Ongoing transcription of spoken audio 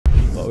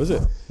Oh, is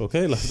it?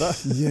 Okay, like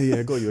that. Yeah,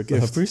 I got you a I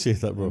gift.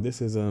 appreciate that, bro. And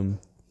this is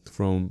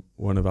from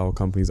one of our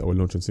companies that we're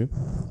launching soon,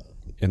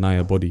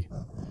 Anaya Body.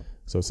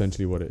 So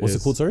essentially what What's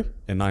it called, sorry?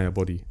 Anaya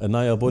Body.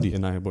 Anaya Body.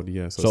 Anaya Body,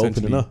 yeah. So Shall I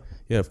open it essentially, now?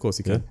 yeah, of course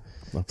you can.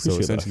 I appreciate So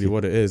essentially that.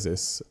 what it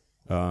is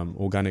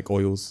organic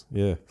oils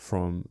Yeah.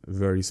 from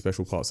very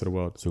special parts of the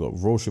world. So we got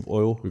rosehip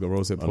oil. We got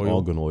rosehip And oil,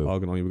 argan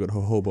oil. we got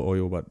jojoba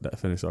oil, but that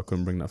finished. I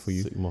couldn't bring that for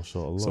you. Sick,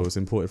 mashallah. So it's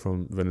imported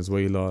from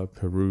Venezuela,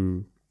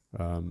 Peru,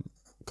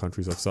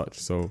 countries of such.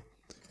 So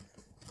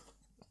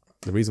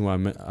the reason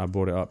why I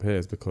brought it up here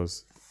is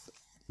because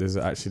there's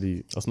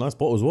actually That's a nice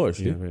bottle as well,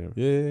 actually.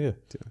 Yeah.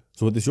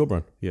 So what, this your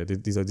brand? yeah,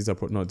 these are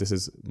no, this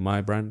is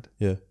my brand,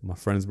 Yeah. my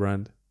friend's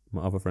brand,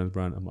 my other friend's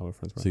brand, and my other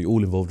friend's brand. So you're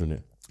all involved in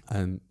it.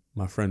 And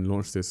my friend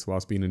launched this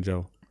whilst being in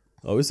jail.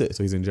 Oh, is it?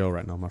 So he's in jail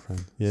right now, my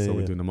friend. Yeah, so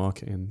we're yeah. doing the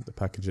marketing, the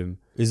packaging.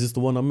 Is this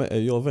the one I met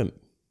at your event?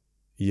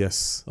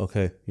 Yes.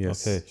 Okay.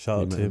 Yes. Okay. Shout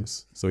We out to met him.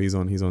 So he's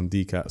on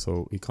DCAT.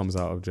 So he comes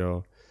out of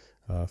jail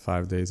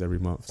 5 days every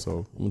month.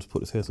 So I'm going to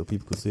put this here so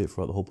people can see it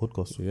throughout the whole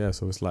podcast. yeah,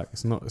 so it's like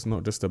it's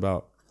not just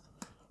about,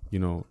 you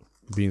know,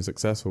 being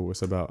successful.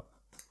 It's about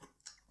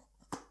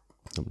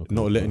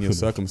not letting your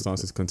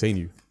circumstances contain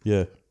you.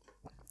 Yeah.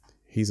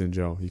 He's in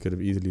jail. He could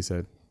have easily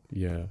said,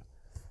 yeah,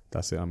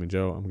 that's it, I'm in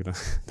jail, I'm gonna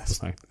that's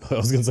fine. I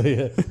was going to say,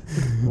 yeah.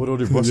 What do I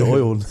do? Brush the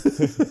oil.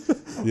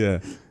 Yeah.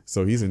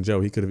 So he's in jail.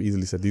 He could have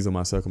easily said, these are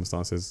my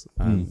circumstances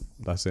and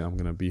that's it, I'm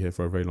gonna be here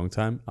for a very long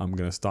time. I'm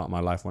gonna start my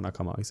life when I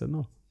come out. He said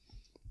no.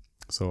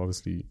 So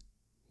obviously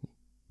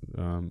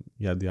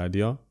he had the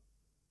idea,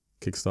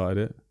 kickstarted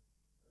it,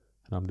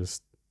 and I'm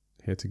just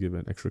here to give it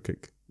an extra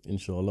kick.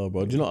 Inshallah,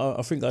 bro. Do you know,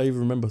 I think I even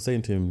remember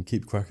saying to him,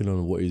 keep cracking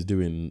on what he's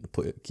doing,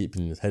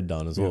 keeping his head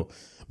down as well.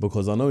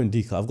 Because I know in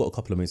DCAT, I've got a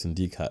couple of mates in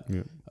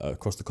DCAT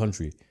across the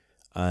country.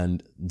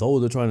 And though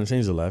they're trying to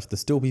change their life, there's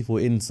still people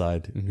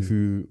inside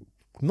who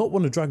not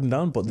want to drag them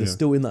down, but they're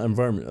still in that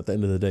environment at the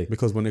end of the day.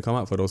 Because when they come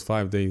out for those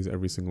 5 days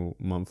every single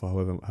month,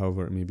 or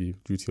however it may be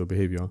due to your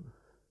behavior,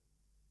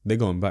 they're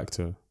going back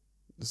to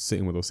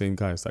sitting with those same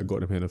guys that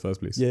got them here in the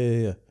first place.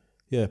 Yeah,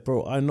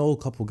 bro, I know a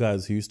couple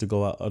guys who used to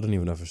go out. I don't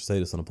even know if I should say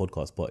this on a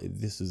podcast, but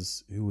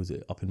who was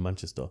it? Up in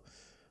Manchester.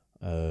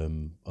 I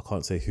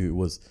can't say who it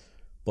was,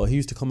 but he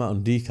used to come out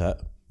on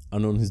DCAT,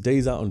 and on his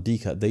days out on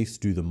DCAT, they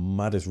used to do the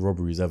maddest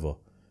robberies ever.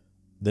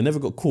 They never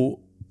got caught,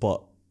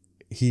 but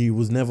he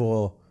was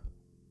never,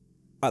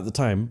 at the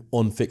time,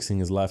 on fixing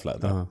his life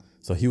like that.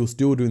 So he was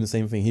still doing the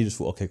same thing. He just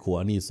thought, okay, cool,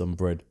 I need some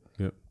bread.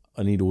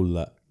 I need all of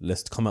that.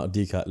 Let's come out of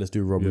DCAT. Let's do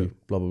a robbery,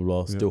 blah, blah,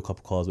 blah. Steal a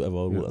couple cars, whatever,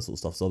 all that sort of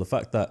stuff. So the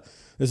fact that,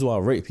 this is why I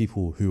rate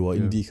people who are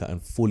in DCAT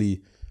and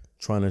fully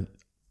trying to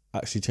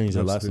actually change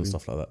their lives and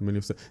stuff like that.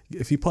 1,000,000%.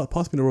 If you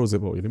pass me the rose,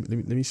 let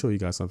me show you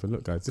guys something.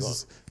 Look,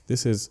 guys,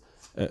 this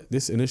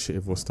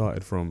initiative was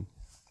started from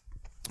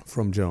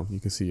jail.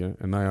 You can see,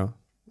 Anaya,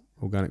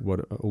 organic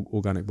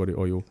body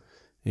oil,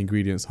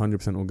 ingredients,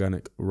 100%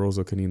 organic,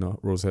 Rosa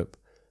Canina, rosehip,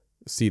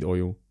 seed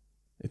oil.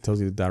 It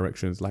tells you the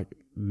directions. Like,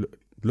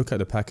 look at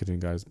the packaging,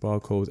 guys.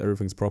 Barcodes,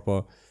 everything's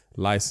proper,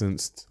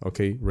 licensed.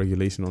 Okay,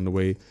 regulation on the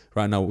way.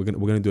 Right now, we're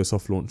gonna do a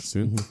soft launch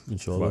soon.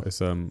 Inshallah. But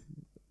it's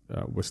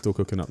we're still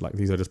cooking up. Like,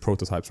 these are just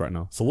prototypes right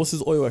now. So what's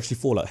this oil actually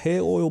for? Like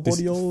hair oil,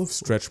 body oil,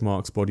 stretch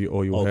marks, body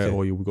oil, hair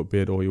oil. We've got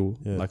beard oil.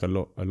 Like a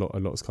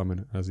lot's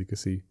coming, as you can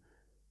see.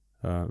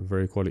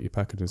 Very quality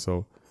packaging.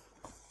 So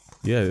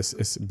yeah,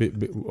 it's a bit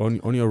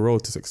on your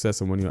road to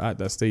success, and when you're at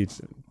that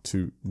stage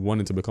to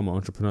wanting to become an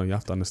entrepreneur, you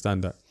have to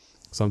understand that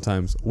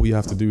sometimes all you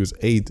have to do is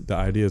aid the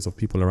ideas of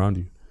people around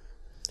you.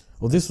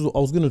 Well, I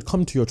was going to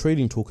come to your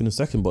trading talk in a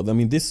second, but I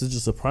mean, this is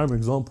just a prime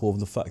example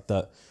of the fact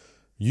that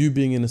you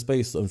being in a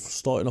space of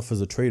starting off as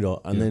a trader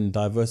and then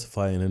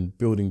diversifying and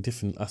building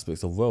different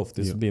aspects of wealth,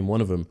 this being one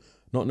of them,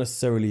 not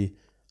necessarily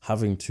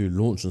having to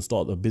launch and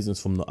start a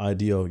business from the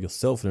idea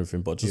yourself and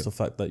everything, but just the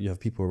fact that you have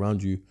people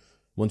around you.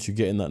 Once you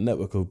get in that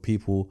network of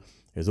people,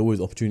 there's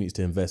always opportunities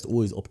to invest,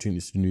 always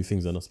opportunities to do new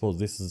things. And I suppose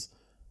this is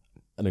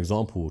an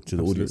example to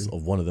the audience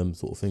of one of them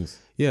sort of things.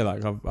 Yeah,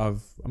 like I'm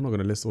not going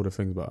to list all the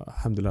things, but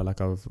alhamdulillah, like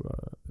I've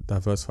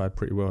diversified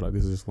pretty well. Like,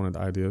 this is just one of the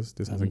ideas.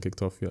 This hasn't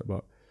kicked off yet,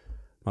 but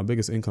my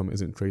biggest income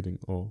isn't trading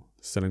or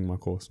selling my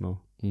course. No,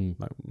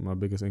 like my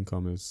biggest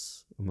income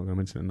is, I'm not going to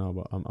mention it now,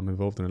 but I'm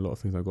involved in a lot of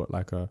things. I've got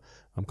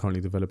I'm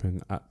currently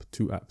developing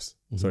two apps.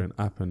 Sorry, an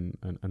app and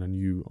a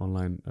new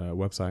online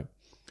website.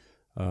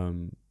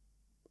 I've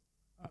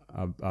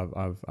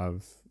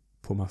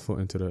put my foot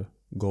into the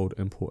gold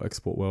import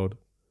export world.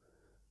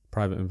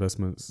 Private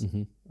investments.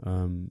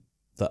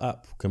 The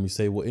app, can we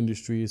say what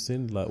industry it's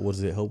in? Like, what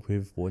does it help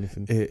with or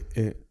anything?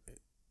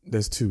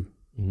 There's two.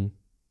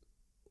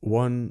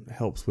 One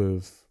helps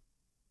with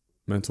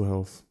mental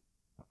health.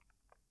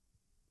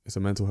 It's a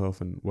mental health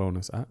and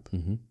wellness app.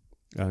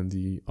 And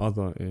the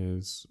other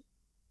is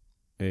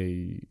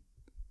a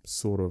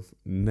sort of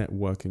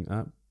networking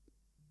app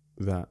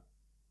that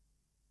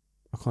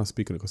I can't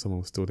speak on it because someone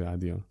will steal the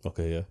idea.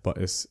 Okay, yeah. But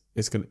it's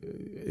gonna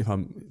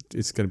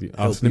be.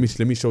 Let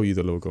me show you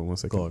the logo 1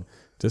 second. Go on.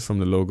 Just from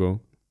the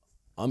logo.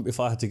 If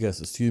I had to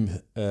guess,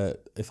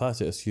 if I had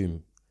to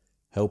assume,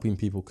 helping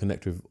people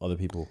connect with other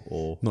people,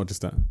 or Not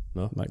just that.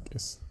 no? Like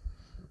it's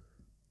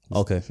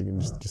Okay. If you can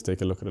just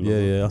take a look at it.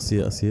 Yeah, I see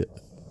it.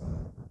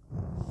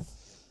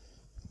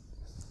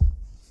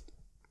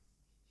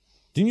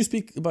 Didn't you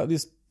speak about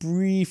this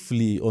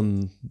briefly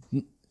on?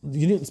 You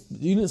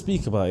didn't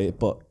speak about it,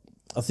 but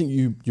I think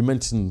you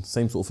mentioned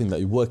same sort of thing that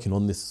you're working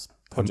on this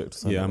project. Or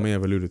something Yeah, I like may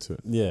have alluded to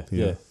it. that.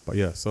 Yeah. But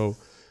yeah, so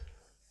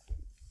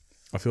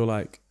I feel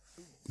like,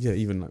 yeah,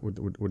 even like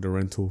with the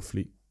rental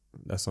fleet,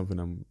 that's something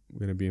I'm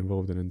going to be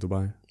involved in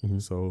Dubai.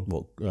 So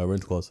What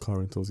rental cars? car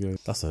rentals, yeah.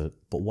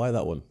 But why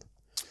that one?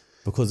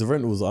 Because the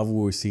rentals, I've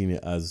always seen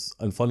it as,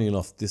 and funny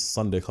enough, this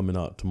Sunday coming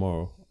out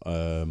tomorrow,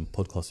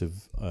 podcast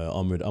with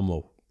Ahmed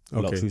Ammo,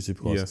 luxury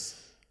supercars.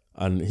 Yes.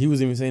 And he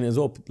was even saying it as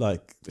well,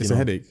 like It's a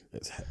headache.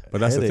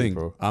 But that's the thing,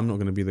 bro. I'm not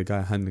going to be the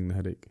guy handling the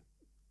headache.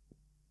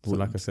 So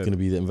like I said, going to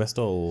be the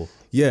investor, or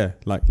yeah,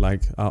 like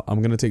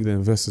I'm gonna take the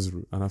investors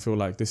route, and I feel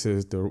like this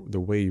is the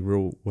way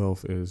real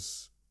wealth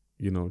is,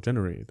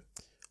 generated.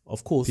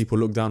 of course, People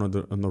look down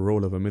on the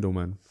role of a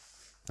middleman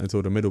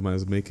until the middleman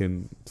is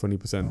making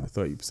 20%,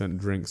 30%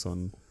 drinks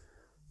on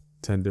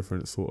 10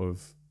 different sort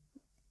of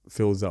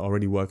fields that are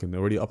already working,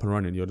 they're already up and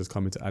running. You're just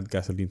coming to add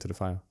gasoline to the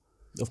fire.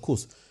 of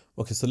course.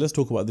 Okay, so let's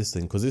talk about this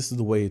thing, because this is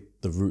the way,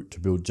 the route to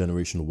build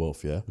generational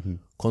wealth. Yeah,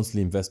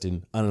 constantly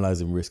investing,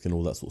 analyzing risk, and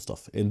all that sort of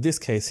stuff. In this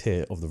case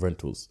here of the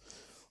rentals,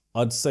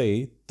 I'd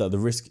say that the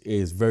risk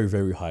is very,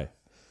 very high.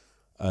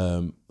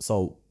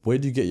 So where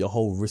do you get your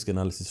whole risk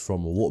analysis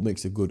from, or what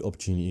makes a good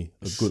opportunity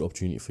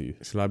for you?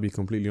 Shall I be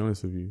completely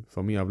honest with you?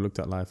 For me, I've looked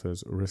at life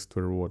as risk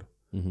to reward.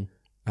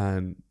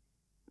 And,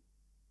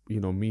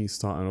 me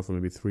starting off with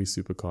maybe 3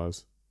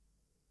 supercars,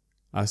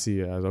 I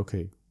see it as,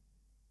 okay,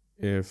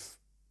 if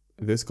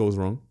this goes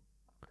wrong,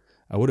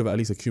 I would have at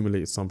least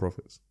accumulated some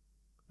profits.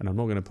 And I'm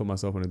not going to put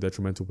myself in a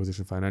detrimental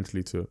position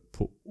financially to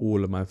put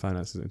all of my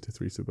finances into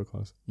 3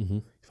 supercars.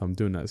 If I'm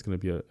doing that, it's going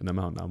to be an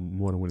amount that I'm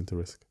more than willing to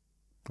risk.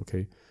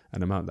 Okay?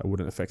 An amount that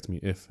wouldn't affect me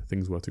if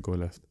things were to go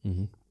left.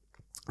 And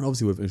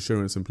obviously with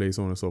insurance in place,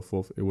 so on and so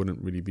forth, it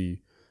wouldn't really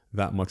be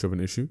that much of an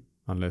issue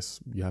unless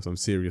you have some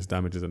serious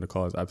damages and the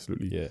car is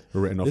absolutely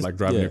written off, like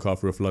driving your car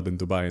through a flood in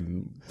Dubai.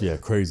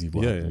 And crazy.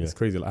 But it's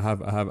crazy. Like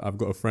I've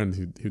got a friend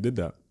who did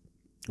that.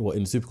 What,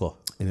 in the supercar?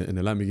 In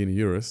a Lamborghini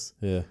Urus.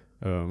 Yeah.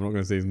 I'm not going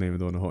to say his name, I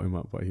don't want to hot him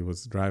up, but he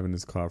was driving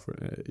his car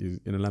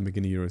in a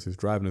Lamborghini Urus. He was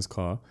driving his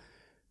car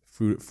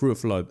through a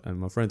flood, and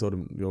my friend told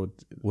him, "Yo,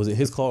 was it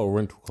his car or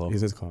rental car?"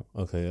 It's his car.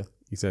 Okay, yeah.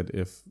 He said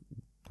if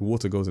the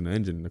water goes in the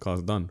engine, the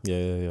car's done.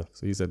 Yeah.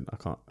 So he said, I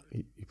can't.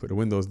 He put the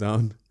windows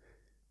down.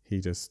 He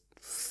just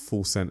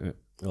full sent it.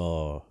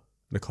 Oh,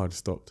 the car just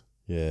stopped.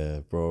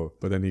 Yeah, bro.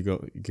 But then he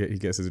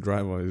gets his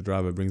driver. His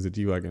driver brings the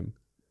G-Wagon.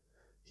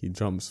 He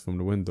jumps from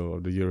the window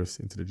of the Urus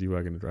into the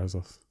G-Wagon and drives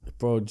off.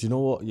 Bro, do you know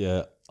what?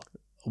 Yeah.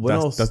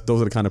 Those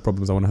are the kind of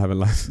problems I want to have in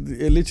life.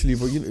 Literally,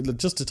 but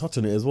just to touch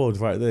on it as well,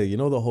 right there,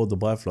 the whole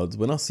Dubai floods.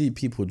 When I see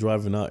people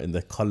driving out in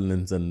their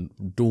Cullens and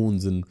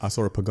Dawns, and I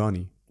saw a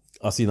Pagani.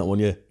 I seen that one,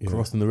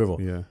 crossing the river.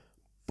 Yeah.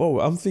 Bro,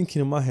 I'm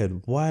thinking in my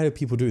head, why are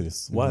people doing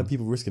this? Why are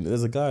people risking it?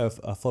 There's a guy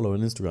I follow on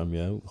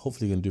Instagram,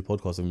 hopefully going to do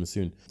podcasts with him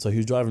soon. So he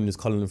was driving his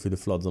Cullen through the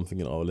floods. I'm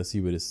thinking, let's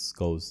see where this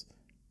goes.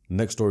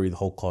 Next story, the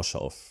whole car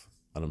shut off.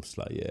 And I'm just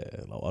like,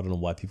 I don't know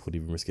why people would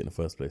even risk it in the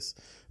first place.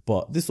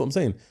 But this is what I'm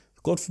saying.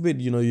 God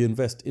forbid, you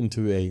invest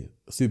into a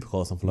supercar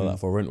or something like that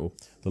for a rental.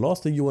 The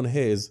last thing you want to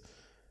hear is,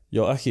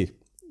 yo, Aki,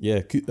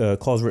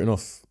 car's written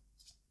off.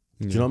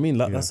 Do you know what I mean?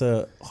 That's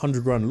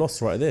 $100,000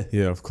 loss right there.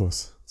 Yeah, of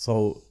course.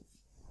 So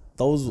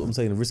those, I'm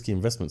saying, risky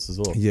investments as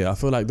well. Yeah, I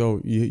feel like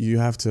though you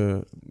have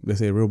to. They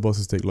say real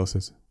bosses take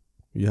losses.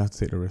 You have to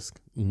take the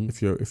risk.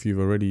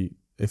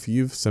 If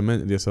you've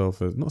cemented yourself,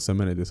 not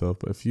cemented yourself,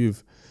 but if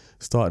you've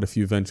started a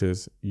few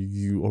ventures,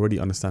 you already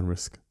understand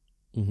risk.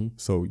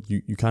 So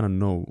you kind of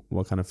know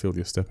what kind of field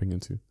you're stepping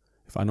into.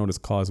 If I know this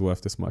car is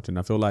worth this much, and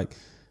I feel like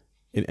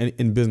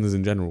in business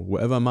in general,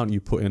 whatever amount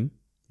you put in,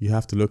 you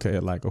have to look at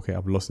it like, okay,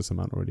 I've lost this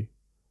amount already,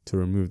 to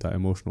remove that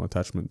emotional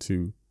attachment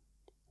to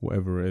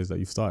whatever it is that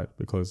you've started.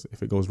 Because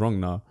if it goes wrong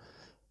now,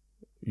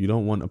 you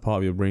don't want a part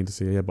of your brain to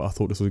say, yeah, but I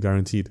thought this was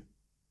guaranteed.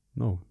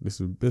 No, this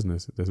is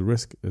business. There's a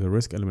risk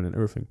element in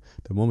everything.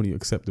 The moment you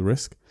accept the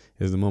risk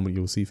is the moment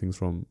you'll see things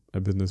from a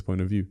business point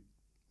of view.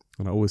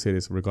 And I always say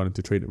this regarding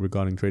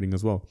trading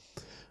as well.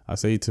 I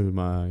say to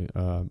my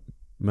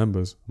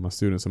members, my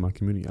students in my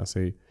community, I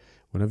say,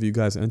 whenever you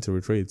guys enter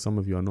a trade, some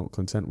of you are not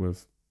content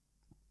with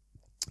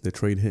the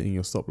trade hitting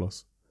your stop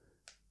loss.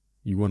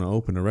 You want to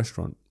open a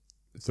restaurant.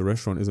 If the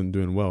restaurant isn't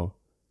doing well,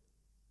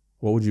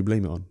 what would you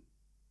blame it on?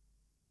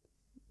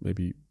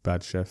 Maybe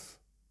bad chef,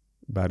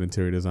 bad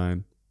interior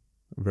design,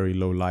 very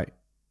low light,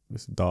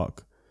 it's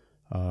dark.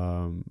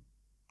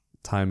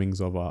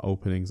 Timings of our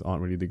openings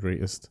aren't really the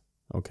greatest.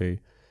 Okay,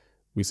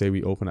 we say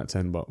we open at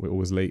 10, but we're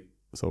always late,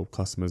 so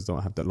customers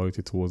don't have that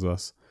loyalty towards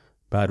us.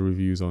 Bad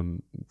reviews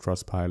on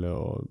Trustpilot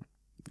or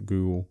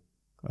Google.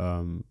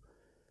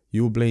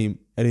 You will blame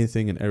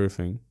anything and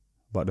everything,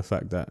 but the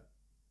fact that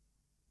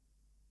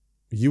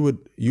you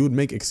would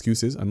make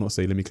excuses and not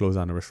say, let me close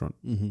down the restaurant.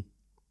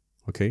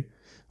 Okay,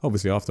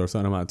 obviously after a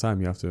certain amount of time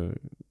you have to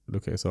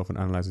look at yourself and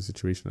analyze the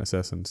situation,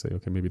 assess and say,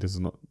 okay, maybe this is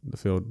not the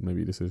field,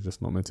 maybe this is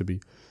just not meant to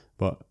be.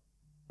 But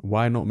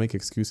why not make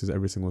excuses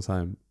every single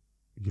time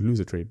you lose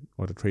a trade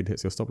or the trade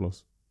hits your stop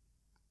loss?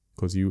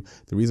 Because the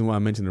reason why I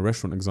mentioned the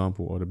restaurant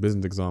example or the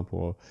business example,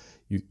 or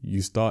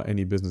you start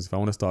any business. If I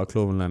want to start a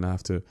clothing line, I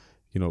have to,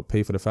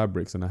 pay for the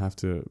fabrics, and I have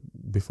to,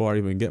 before I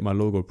even get my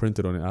logo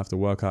printed on it, I have to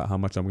work out how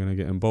much I'm going to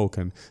get in bulk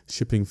and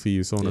shipping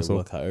fees, so on and so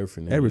forth. Work out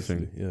everything.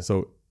 Everything. Yeah.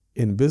 So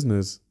in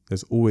business,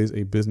 there's always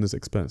a business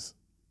expense.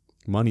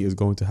 Money is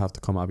going to have to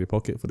come out of your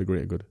pocket for the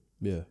greater good.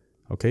 Yeah.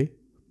 Okay?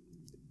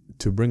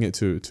 To bring it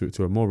to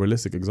a more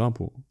realistic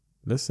example,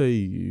 let's say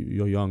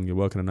you're young, you're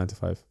working a 9 to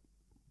 5.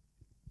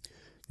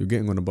 You're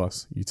getting on a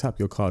bus. You tap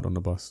your card on the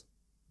bus.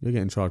 You're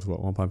getting charged,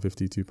 what,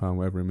 £1.50, £2,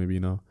 whatever it may be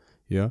now.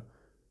 Yeah?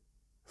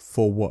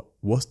 For what?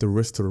 What's the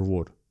risk to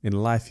reward? In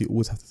life, you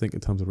always have to think in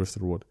terms of risk to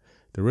reward.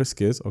 The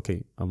risk is,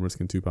 okay, I'm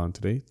risking £2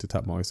 today to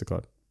tap my Oyster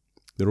card.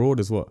 The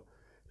reward is what?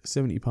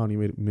 £70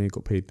 you may have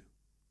got paid.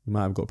 You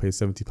might have got paid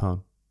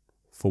 £70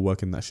 for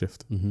working that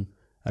shift. Mm-hmm.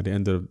 At the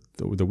end of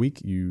the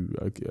week, you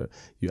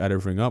add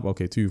everything up.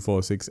 Okay, 2,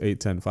 4, 6, 8,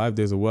 10, 5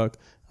 days of work.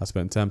 I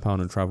spent £10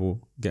 on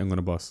travel, getting on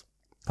a bus.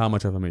 How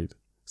much have I made?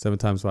 7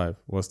 times 5.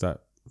 What's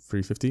that?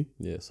 350?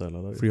 Yeah, so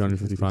like that.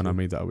 £350 I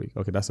made that a week.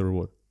 Okay, that's a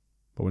reward.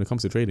 But when it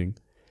comes to trading,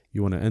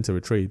 you want to enter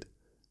a trade,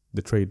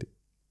 the trade,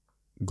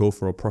 go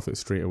for a profit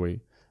straight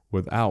away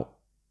without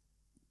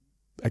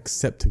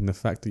accepting the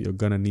fact that you're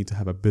going to need to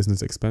have a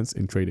business expense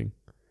in trading.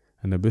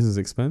 And the business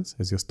expense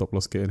is your stop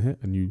loss getting hit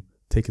and you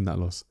taking that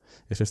loss.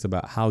 It's just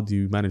about how do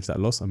you manage that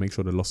loss and make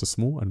sure the loss is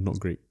small and not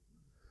great.